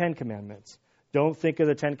think of the 10 Commandments. Don't think of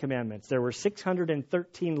the 10 Commandments. There were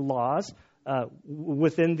 613 laws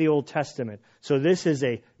within the Old Testament. So this is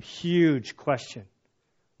a huge question.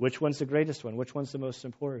 Which one's the greatest one? Which one's the most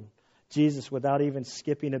important? Jesus, without even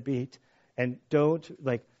skipping a beat, and don't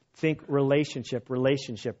think relationship. When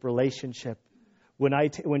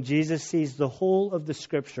Jesus sees the whole of the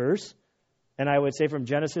Scriptures, and I would say from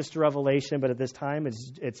Genesis to Revelation, but at this time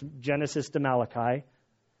it's Genesis to Malachi,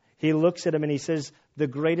 he looks at him and he says, the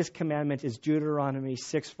greatest commandment is Deuteronomy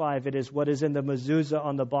 6:5. It is what is in the mezuzah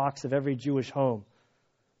on the box of every Jewish home.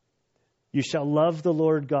 You shall love the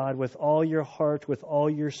Lord God with all your heart, with all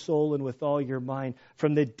your soul, and with all your mind.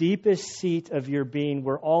 From the deepest seat of your being,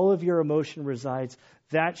 where all of your emotion resides,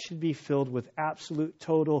 that should be filled with absolute,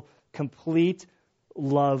 total, complete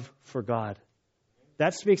love for God.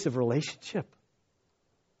 That speaks of relationship.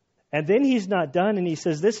 And then he's not done, and he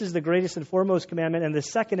says, this is the greatest and foremost commandment, and the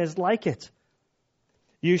second is like it.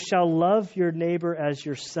 You shall love your neighbor as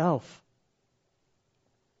yourself.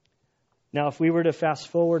 Now, if we were to fast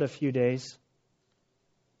forward a few days,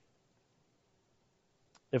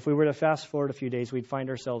 we'd find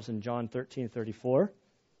ourselves in John 13:34.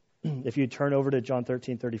 If you turn over to John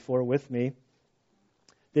 13:34 with me,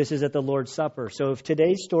 this is at the Lord's Supper. So if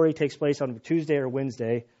today's story takes place on Tuesday or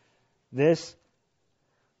Wednesday, this,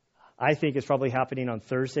 I think, is probably happening on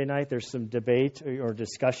Thursday night. There's some debate or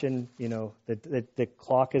discussion, that the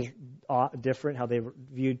clock is different, how they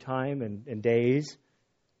viewed time and days.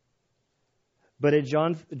 But at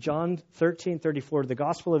John 13:34, the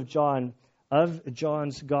Gospel of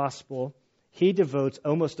John's Gospel, he devotes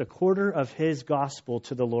almost a quarter of his Gospel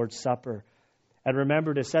to the Lord's Supper. And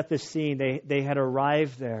remember, to set the scene, they had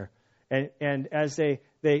arrived there. And as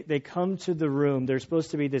they come to the room, there's supposed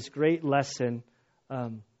to be this great lesson.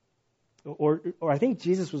 Or I think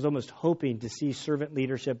Jesus was almost hoping to see servant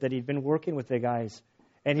leadership, that he'd been working with the guys.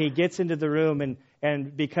 And he gets into the room,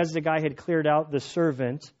 and because the guy had cleared out the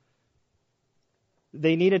servant,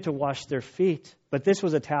 they needed to wash their feet. But this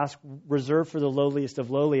was a task reserved for the lowliest of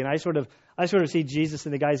lowly. And I sort of see Jesus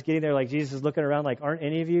and the guys getting there, like Jesus is looking around like, aren't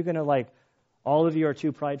any of you going to, all of you are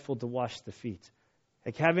too prideful to wash the feet.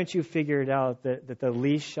 Haven't you figured out that the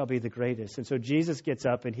least shall be the greatest? And so Jesus gets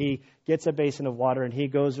up and he gets a basin of water and he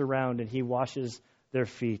goes around and he washes their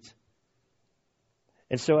feet.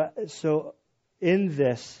 And so in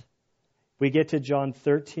this, we get to John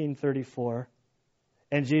 13:34.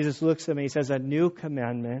 And Jesus looks at them and he says, "A new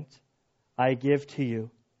commandment I give to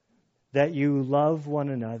you, that you love one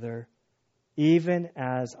another, even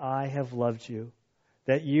as I have loved you,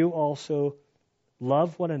 that you also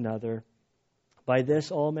love one another. By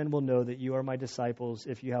this all men will know that you are my disciples,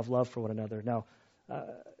 if you have love for one another." Now,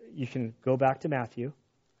 you can go back to Matthew.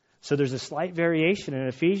 So there's a slight variation, and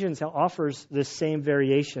Ephesians offers this same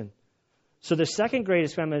variation. So the second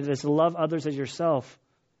greatest commandment is to love others as yourself.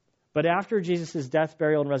 But after Jesus' death,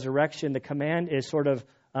 burial, and resurrection, the command is sort of,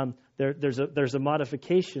 there's a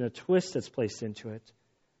modification, a twist that's placed into it.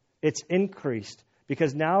 It's increased,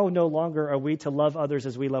 because now no longer are we to love others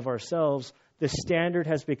as we love ourselves. The standard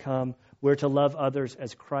has become, we're to love others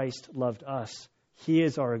as Christ loved us. He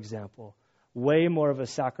is our example. Way more of a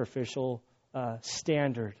sacrificial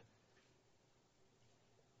standard.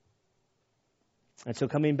 And so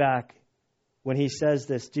coming back, when he says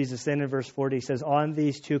this, Jesus then in verse 40 says, "On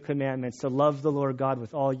these two commandments, to love the Lord God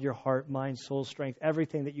with all your heart, mind, soul, strength,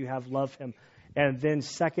 everything that you have, love him." And then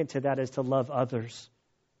second to that is to love others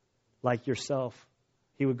like yourself.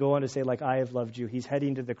 He would go on to say, "Like I have loved you." He's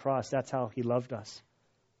heading to the cross. That's how he loved us.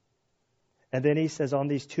 And then he says, on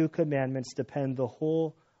these two commandments depend the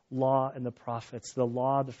whole law and the prophets. The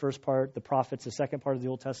law, the first part, the prophets, the second part of the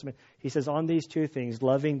Old Testament. He says, on these two things,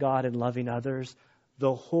 loving God and loving others,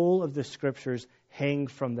 the whole of the scriptures hang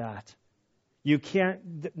from that. You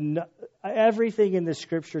can't, everything in the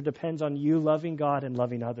scripture depends on you loving God and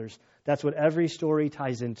loving others. That's what every story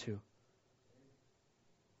ties into.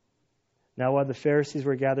 Now, while the Pharisees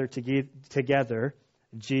were gathered together,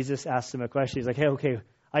 Jesus asked them a question. He's like, "Hey, okay,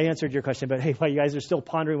 I answered your question, but hey, while you guys are still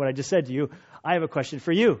pondering what I just said to you, I have a question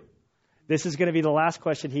for you." This is going to be the last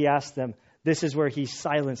question he asked them. This is where he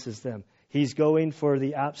silences them. He's going for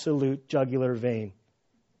the absolute jugular vein.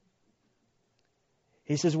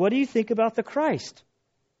 He says, "What do you think about the Christ?"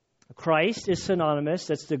 Christ is synonymous.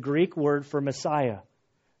 That's the Greek word for Messiah.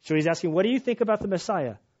 So he's asking, what do you think about the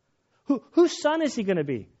Messiah? Whose son is he going to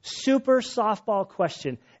be? Super softball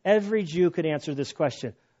question. Every Jew could answer this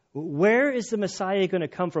question. Where is the Messiah going to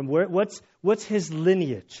come from? What's his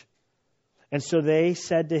lineage? And so they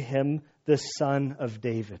said to him, the Son of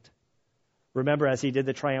David. Remember, as he did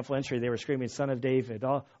the triumphal entry, they were screaming, "Son of David,"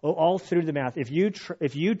 all through the math. If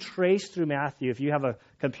you trace through Matthew, if you have a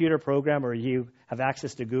computer program or you have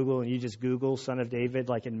access to Google and you just Google "Son of David,"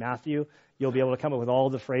 like in Matthew, you'll be able to come up with all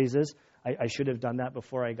the phrases. I should have done that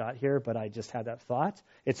before I got here, but I just had that thought.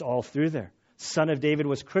 It's all through there. Son of David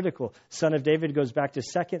was critical. Son of David goes back to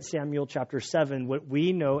 2 Samuel chapter 7, what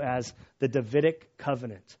we know as the Davidic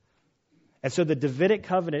covenant. And so the Davidic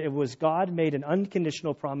covenant, it was God made an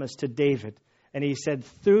unconditional promise to David. And he said,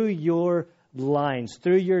 through your lines,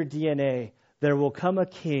 through your DNA, there will come a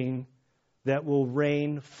king that will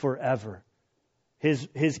reign forever.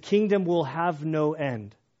 His kingdom will have no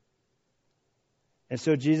end. And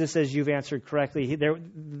so Jesus says, you've answered correctly.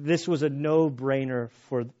 This was a no-brainer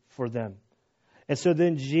for them. And so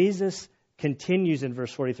then Jesus continues in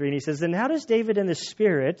verse 43, and he says, "Then how does David in the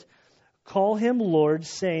Spirit call him Lord,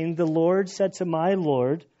 saying, 'The Lord said to my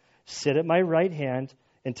Lord, sit at my right hand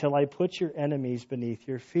until I put your enemies beneath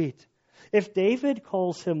your feet?' If David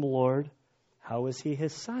calls him Lord, how is he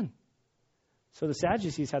his son?" So the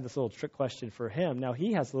Sadducees had this little trick question for him. Now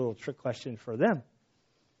he has a little trick question for them.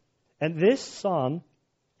 And this psalm,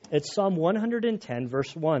 it's Psalm 110,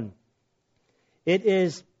 verse 1. It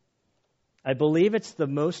is, I believe it's the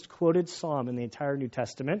most quoted psalm in the entire New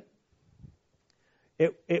Testament.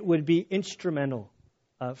 It would be instrumental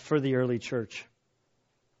for the early church.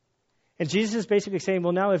 And Jesus is basically saying,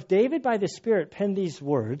 well, now if David by the Spirit penned these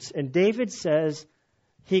words, and David says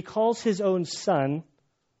he calls his own son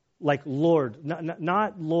like Lord,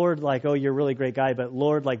 not Lord like, oh, you're a really great guy, but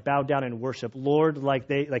Lord like bow down and worship, Lord like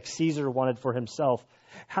Caesar wanted for himself.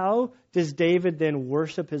 How does David then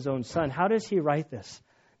worship his own son? How does he write this?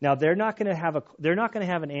 Now they're not going to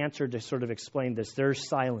have an answer to sort of explain this. They're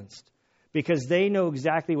silenced because they know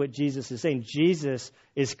exactly what Jesus is saying. Jesus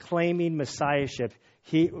is claiming messiahship.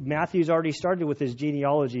 Matthew's already started with his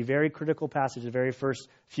genealogy, very critical passage, the very first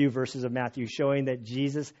few verses of Matthew, showing that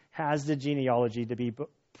Jesus has the genealogy to be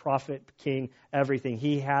prophet, king, everything.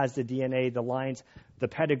 He has the DNA, the lines, the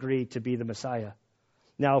pedigree to be the Messiah.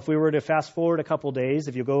 Now, if we were to fast forward a couple days,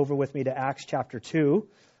 if you go over with me to Acts chapter 2,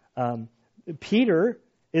 Peter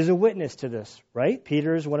is a witness to this, right?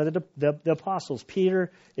 Peter is one of the apostles.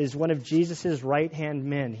 Peter is one of Jesus' right-hand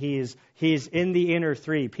men. He is in the inner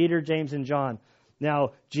three, Peter, James, and John.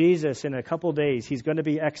 Now, Jesus, in a couple days, he's going to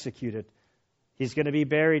be executed. He's going to be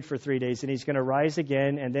buried for 3 days, and he's going to rise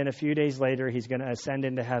again, and then a few days later, he's going to ascend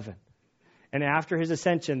into heaven. And after his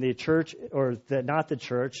ascension, the church, not the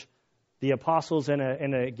church, the apostles and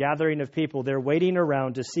a gathering of people, they're waiting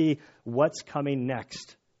around to see what's coming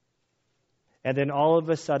next. And then all of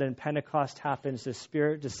a sudden, Pentecost happens. The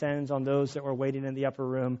Spirit descends on those that were waiting in the upper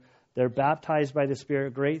room. They're baptized by the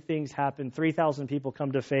Spirit. Great things happen. 3,000 people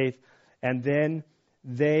come to faith. And then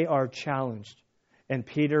they are challenged. And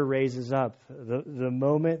Peter raises up the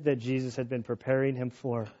moment that Jesus had been preparing him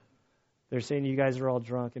for. They're saying, you guys are all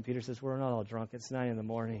drunk. And Peter says, we're not all drunk. It's 9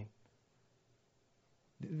 a.m.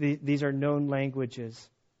 These are known languages.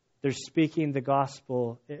 They're speaking the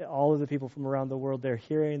gospel. All of the people from around the world, they're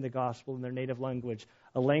hearing the gospel in their native language,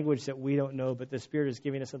 a language that we don't know, but the Spirit is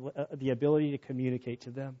giving us the ability to communicate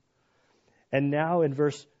to them. And now in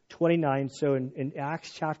verse 29, so in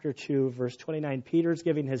Acts chapter 2, verse 29, Peter's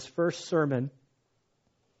giving his first sermon,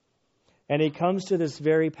 and he comes to this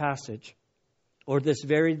very passage, or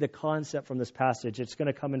the concept from this passage. It's going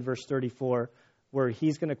to come in verse 34, where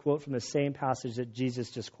he's going to quote from the same passage that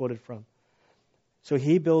Jesus just quoted from. So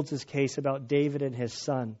he builds his case about David and his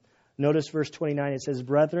son. Notice verse 29, it says,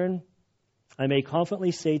 Brethren, I may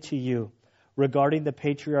confidently say to you regarding the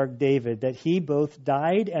patriarch David, that he both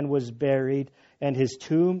died and was buried, and his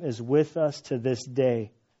tomb is with us to this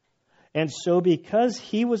day. And so because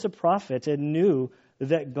he was a prophet and knew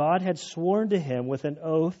that God had sworn to him with an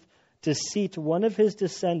oath to seat one of his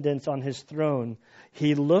descendants on his throne,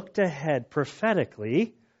 he looked ahead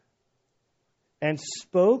prophetically and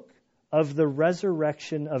spoke of the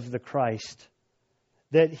resurrection of the Christ,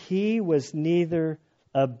 that he was neither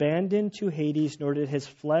abandoned to Hades, nor did his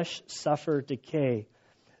flesh suffer decay.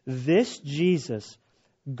 This Jesus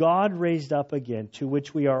God raised up again, to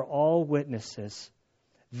which we are all witnesses.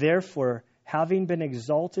 Therefore, having been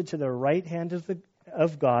exalted to the right hand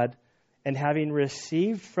of God, and having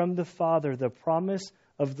received from the Father the promise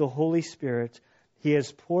of the Holy Spirit, he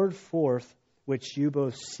has poured forth, which you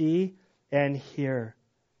both see and hear.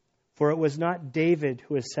 For it was not David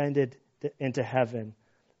who ascended into heaven,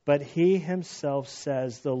 but he himself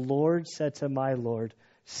says, the Lord said to my Lord,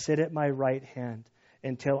 sit at my right hand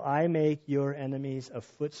until I make your enemies a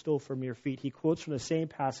footstool from your feet. He quotes from the same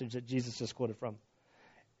passage that Jesus just quoted from.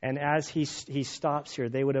 And as he stops here,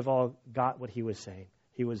 they would have all got what he was saying.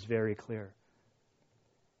 He was very clear.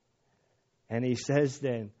 And he says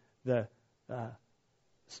then, the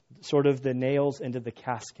nails into the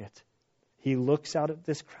casket. He looks out at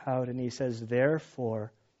this crowd and he says,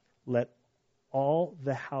 therefore, let all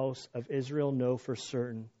the house of Israel know for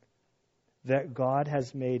certain that God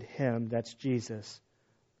has made him, that's Jesus,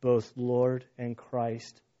 both Lord and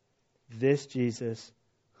Christ, this Jesus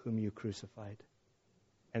whom you crucified.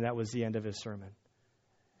 And that was the end of his sermon.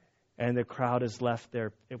 And the crowd is left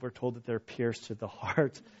there. And we're told that they're pierced to the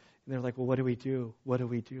heart. And they're like, well, what do we do? What do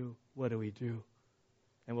we do? What do we do?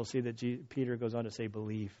 And we'll see that Peter goes on to say,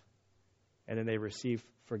 believe. And then they receive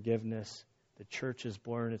forgiveness. The church is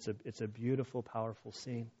born. It's a beautiful, powerful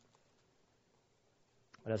scene.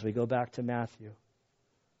 But as we go back to Matthew,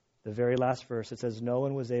 the very last verse, it says, no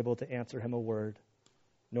one was able to answer him a word,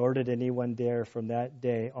 nor did anyone dare from that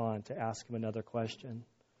day on to ask him another question.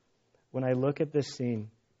 When I look at this scene,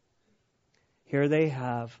 here they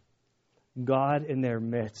have God in their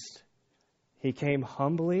midst. He came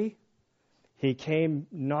humbly. He came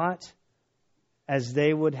not as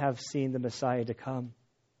they would have seen the Messiah to come.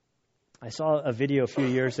 I saw a video a few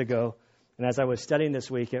years ago, and as I was studying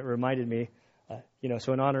this week, it reminded me,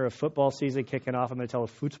 so in honor of football season kicking off, I'm going to tell a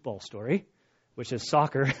football story, which is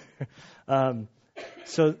soccer.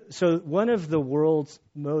 So one of the world's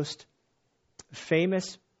most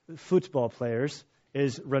famous football players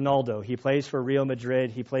is Ronaldo. He plays for Real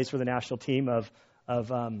Madrid. He plays for the national team of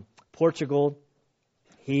Portugal.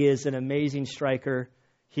 He is an amazing striker.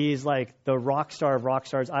 He's like the rock star of rock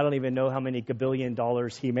stars. I don't even know how many gabillion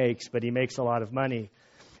dollars he makes, but he makes a lot of money.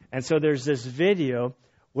 And so there's this video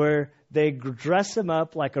where they dress him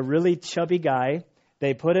up like a really chubby guy.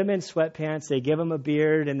 They put him in sweatpants. They give him a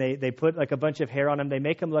beard, and they put like a bunch of hair on him. They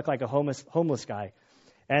make him look like a homeless guy.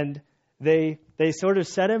 And they sort of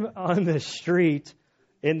set him on the street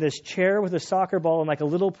in this chair with a soccer ball and like a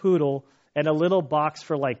little poodle and a little box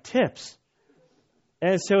for like tips.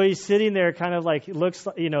 And so he's sitting there kind of like, looks,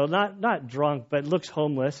 not drunk, but looks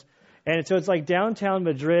homeless. And so it's like downtown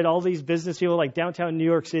Madrid, all these business people, like downtown New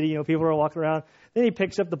York City, people are walking around. Then he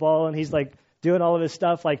picks up the ball and he's like doing all of his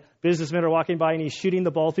stuff. Like businessmen are walking by and he's shooting the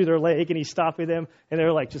ball through their leg and he's stopping them. And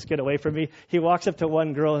they're like, just get away from me. He walks up to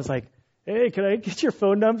one girl and is like, hey, can I get your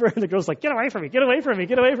phone number? And the girl's like, get away from me, get away from me,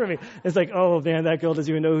 get away from me. It's like, oh man, that girl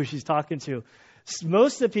doesn't even know who she's talking to.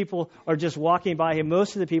 Most of the people are just walking by him.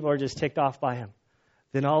 Most of the people are just ticked off by him.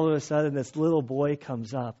 Then all of a sudden, this little boy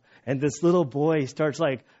comes up, and this little boy starts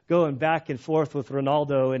like going back and forth with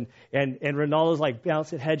Ronaldo, and Ronaldo's like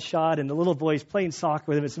bouncing headshot, and the little boy's playing soccer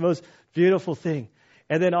with him. It's the most beautiful thing.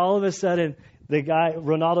 And then all of a sudden,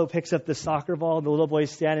 Ronaldo picks up the soccer ball, and the little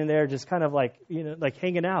boy's standing there just kind of like, like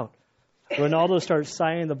hanging out. Ronaldo starts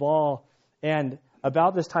signing the ball, and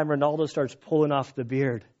about this time, Ronaldo starts pulling off the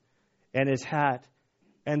beard and his hat,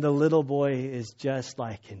 and the little boy is just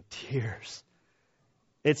like in tears.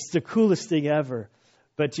 It's the coolest thing ever.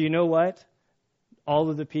 But do you know what?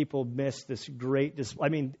 All of the people missed this great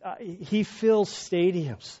display. He fills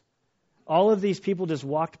stadiums. All of these people just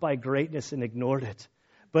walked by greatness and ignored it.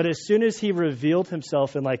 But as soon as he revealed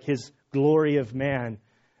himself in like his glory of man,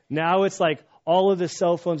 now it's like all of the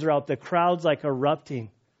cell phones are out. The crowd's like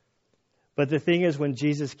erupting. But the thing is, when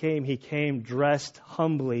Jesus came, he came dressed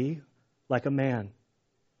humbly like a man.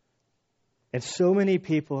 And so many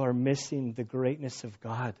people are missing the greatness of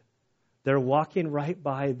God. They're walking right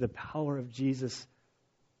by the power of Jesus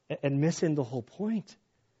and missing the whole point.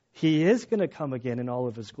 He is going to come again in all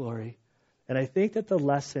of his glory. And I think that the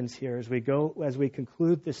lessons here as we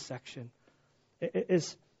conclude this section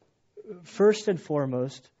is first and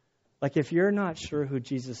foremost, like if you're not sure who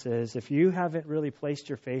Jesus is, if you haven't really placed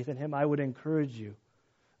your faith in him, I would encourage you.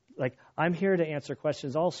 Like, I'm here to answer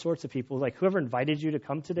questions, all sorts of people, like whoever invited you to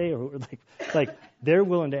come today, or like they're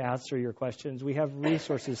willing to answer your questions. We have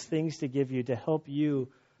resources, things to give you to help you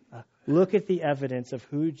look at the evidence of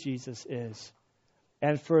who Jesus is.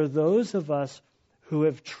 And for those of us who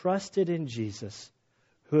have trusted in Jesus,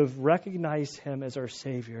 who have recognized him as our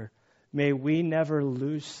Savior, may we never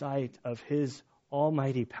lose sight of his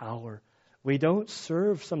almighty power. We don't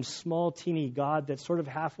serve some small, teeny God that's sort of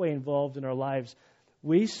halfway involved in our lives.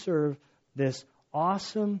 We serve this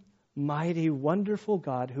awesome, mighty, wonderful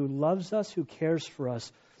God who loves us, who cares for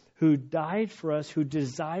us, who died for us, who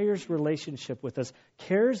desires relationship with us,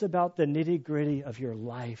 cares about the nitty-gritty of your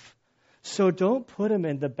life. So don't put him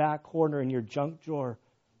in the back corner in your junk drawer.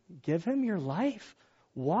 Give him your life.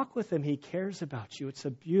 Walk with him. He cares about you. It's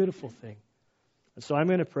a beautiful thing. So I'm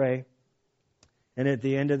going to pray. And at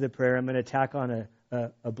the end of the prayer, I'm going to tack on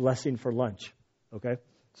a blessing for lunch. Okay?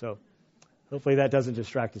 So hopefully that doesn't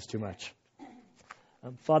distract us too much.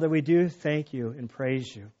 Father, we do thank you and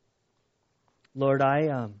praise you. Lord,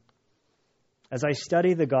 as I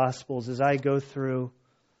study the Gospels, as I go through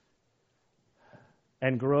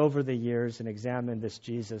and grow over the years and examine this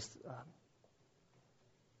Jesus,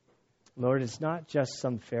 Lord, it's not just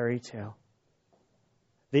some fairy tale.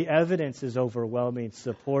 The evidence is overwhelming,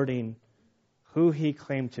 supporting who he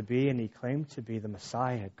claimed to be, and he claimed to be the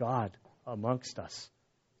Messiah, God amongst us.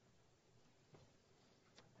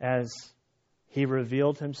 As he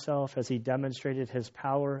revealed himself, as he demonstrated his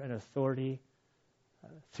power and authority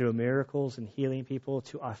through miracles and healing people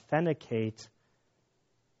to authenticate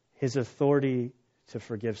his authority to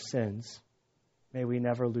forgive sins, may we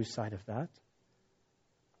never lose sight of that.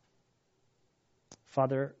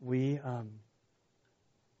 Father, we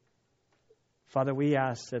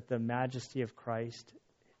ask that the majesty of Christ,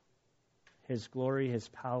 his glory, his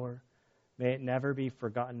power, may it never be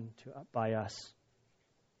forgotten by us.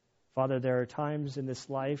 Father, there are times in this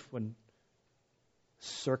life when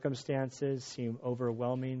circumstances seem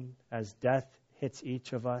overwhelming as death hits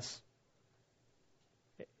each of us.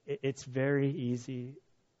 It's very easy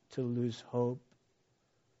to lose hope.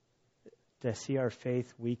 to see our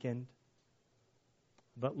faith weakened.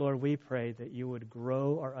 But Lord, we pray that you would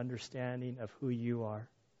grow our understanding of who you are.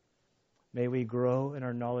 May we grow in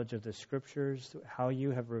our knowledge of the Scriptures, how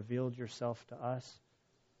you have revealed yourself to us.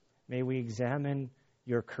 May we examine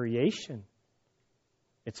your creation.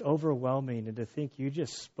 It's overwhelming, and to think you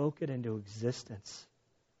just spoke it into existence.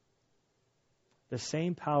 The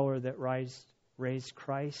same power that raised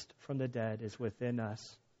Christ from the dead is within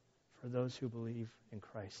us for those who believe in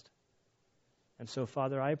Christ. And so,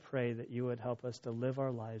 Father, I pray that you would help us to live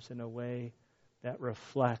our lives in a way that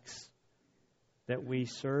reflects that we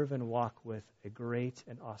serve and walk with a great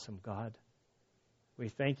and awesome God. We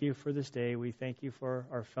thank you for this day. We thank you for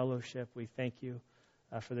our fellowship. We thank you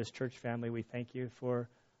for this church family. We thank you for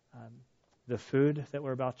the food that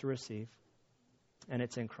we're about to receive. And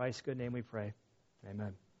it's in Christ's good name we pray.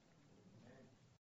 Amen.